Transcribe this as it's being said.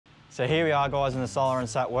So here we are guys in the Solar and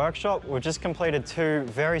Sat workshop. We've just completed two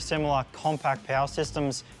very similar compact power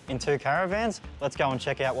systems in two Caravans. Let's go and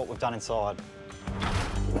check out what we've done inside.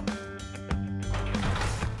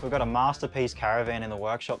 We've got a Masterpiece Caravan in the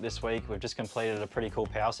workshop this week. We've just completed a pretty cool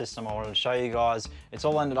power system I wanted to show you guys. It's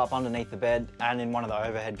all ended up underneath the bed and in one of the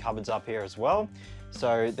overhead cupboards up here as well.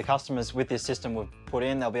 So the customers with this system we've put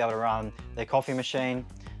in, they'll be able to run their coffee machine,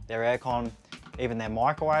 their aircon, even their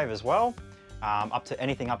microwave as well.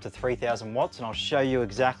 Anything up to 3,000 watts, and I'll show you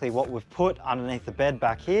exactly what we've put underneath the bed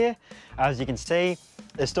back here. As you can see,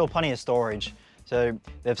 there's still plenty of storage. So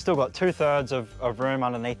they've still got 2/3 of room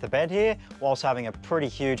underneath the bed here, whilst having a pretty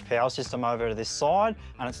huge power system over to this side,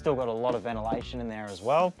 and it's still got a lot of ventilation in there as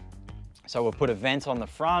well. So we've put a vent on the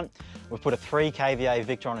front, we've put a 3 kVA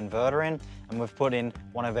Victron inverter in, and we've put in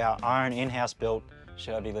one of our own in-house built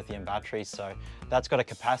Shelby lithium batteries. So that's got a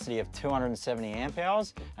capacity of 270 amp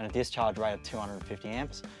hours and a discharge rate of 250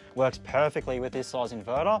 amps. Works perfectly with this size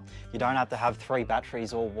inverter. You don't have to have 3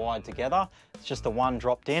 batteries all wired together. It's just the one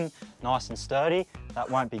dropped in, nice and sturdy. That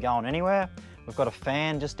won't be going anywhere. We've got a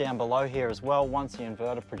fan just down below here as well. Once the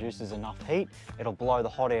inverter produces enough heat, it'll blow the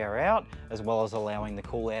hot air out, as well as allowing the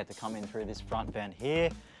cool air to come in through this front vent here.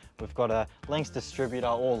 We've got a links distributor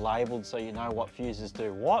all labelled so you know what fuses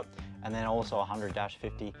do what, and then also a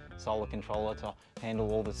 100-50 solar controller to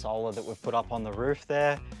handle all the solar that we've put up on the roof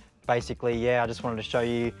there. Basically, yeah, I just wanted to show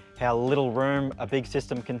you how little room a big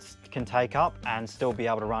system can take up and still be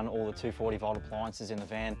able to run all the 240 volt appliances in the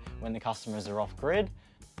van when the customers are off grid.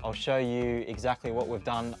 I'll show you exactly what we've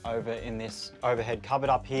done over in this overhead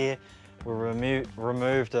cupboard up here. We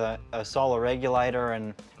removed a solar regulator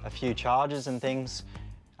and a few chargers and things,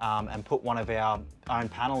 and put one of our own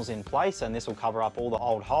panels in place, and this will cover up all the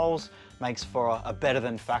old holes, makes for a better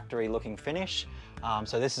than factory looking finish.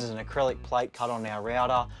 So this is an acrylic plate cut on our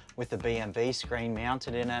router with the BMV screen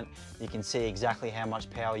mounted in it. You can see exactly how much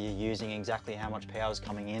power you're using, exactly how much power is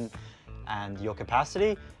coming in, and your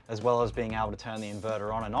capacity, as well as being able to turn the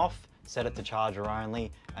inverter on and off, set it to charger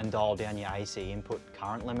only, and dial down your AC input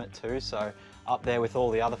current limit too. So up there with all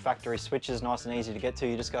the other factory switches, nice and easy to get to,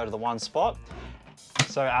 you just go to the one spot.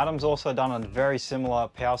 So Adam's also done a very similar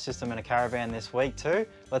power system in a Caravan this week too.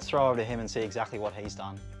 Let's throw over to him and see exactly what he's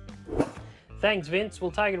done. Thanks Vince,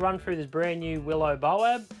 we'll take a run through this brand new Willow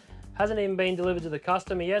Boab. Hasn't even been delivered to the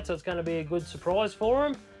customer yet, so it's going to be a good surprise for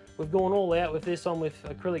him. We've gone all out with this on with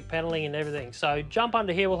acrylic paneling and everything. So jump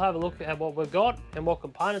under here, we'll have a look at what we've got and what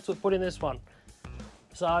components we've put in this one.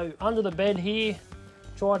 So under the bed here,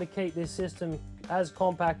 try to keep this system as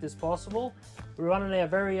compact as possible. We're running our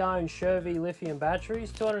very own Shelby lithium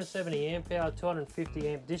batteries, 270 amp hour, 250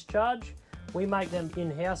 amp discharge. We make them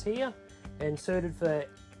in-house here and suited for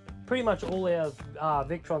pretty much all our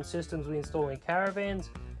Victron systems we install in Caravans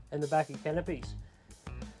and the back of canopies.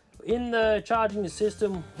 In the charging the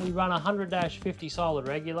system, we run a 100-50 solar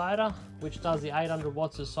regulator, which does the 800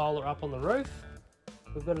 watts of solar up on the roof.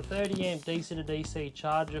 We've got a 30 amp DC to DC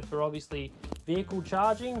charger for obviously vehicle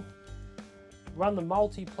charging. Run the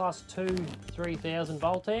multi plus 2 3000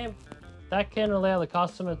 volt amp. That can allow the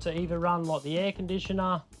customer to either run like the air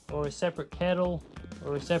conditioner or a separate kettle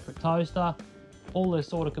or a separate toaster, all the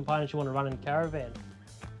sort of components you want to run in Caravan.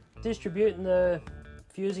 Distributing the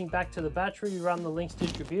fusing back to the battery, we run the links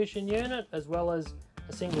distribution unit as well as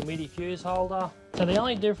a single MIDI fuse holder. So the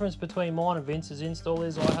only difference between mine and Vince's install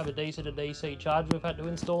is I have a DC to DC charger we've had to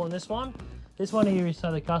install in this one. This one here is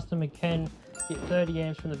so the customer can get 30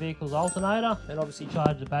 amps from the vehicle's alternator and obviously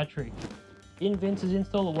charge the battery. In Vince's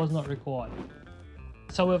install it was not required.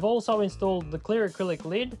 So we've also installed the clear acrylic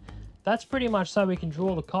lid. That's pretty much so we can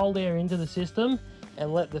draw the cold air into the system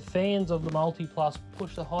and let the fans of the Multi Plus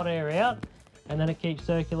push the hot air out, and then it keeps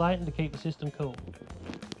circulating to keep the system cool.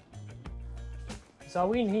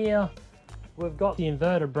 So in here we've got the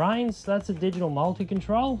inverter brains. That's a digital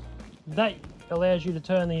multi-control. That allows you to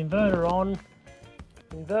turn the inverter on,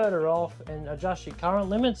 inverter off, and adjust your current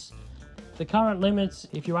limits. The current limits,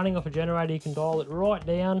 if you're running off a generator, you can dial it right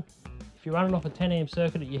down. If you're running off a 10 amp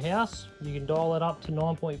circuit at your house, you can dial it up to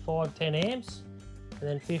 9.5, 10 amps, and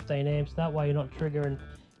then 15 amps. That way you're not triggering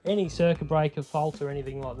any circuit breaker faults or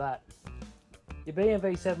anything like that. Your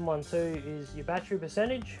BMV 712 is your battery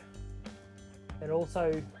percentage. It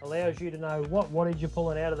also allows you to know what wattage you're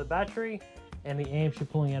pulling out of the battery and the amps you're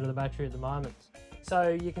pulling out of the battery at the moment.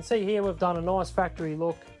 So you can see here we've done a nice factory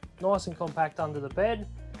look, nice and compact under the bed,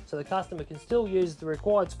 so the customer can still use the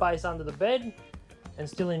required space under the bed and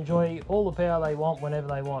still enjoy all the power they want whenever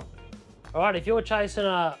they want. Alright, if you're chasing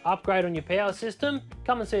an upgrade on your power system,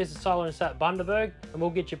 come and see us at Solar and Sat Bundaberg and we'll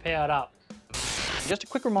get you powered up. Just a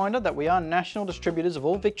quick reminder that we are national distributors of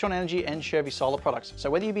all Victron Energy and Sherby solar products. So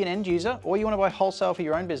whether you be an end user or you want to buy wholesale for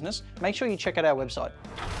your own business, make sure you check out our website.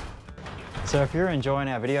 So if you're enjoying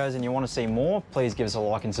our videos and you want to see more, please give us a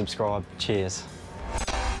like and subscribe. Cheers.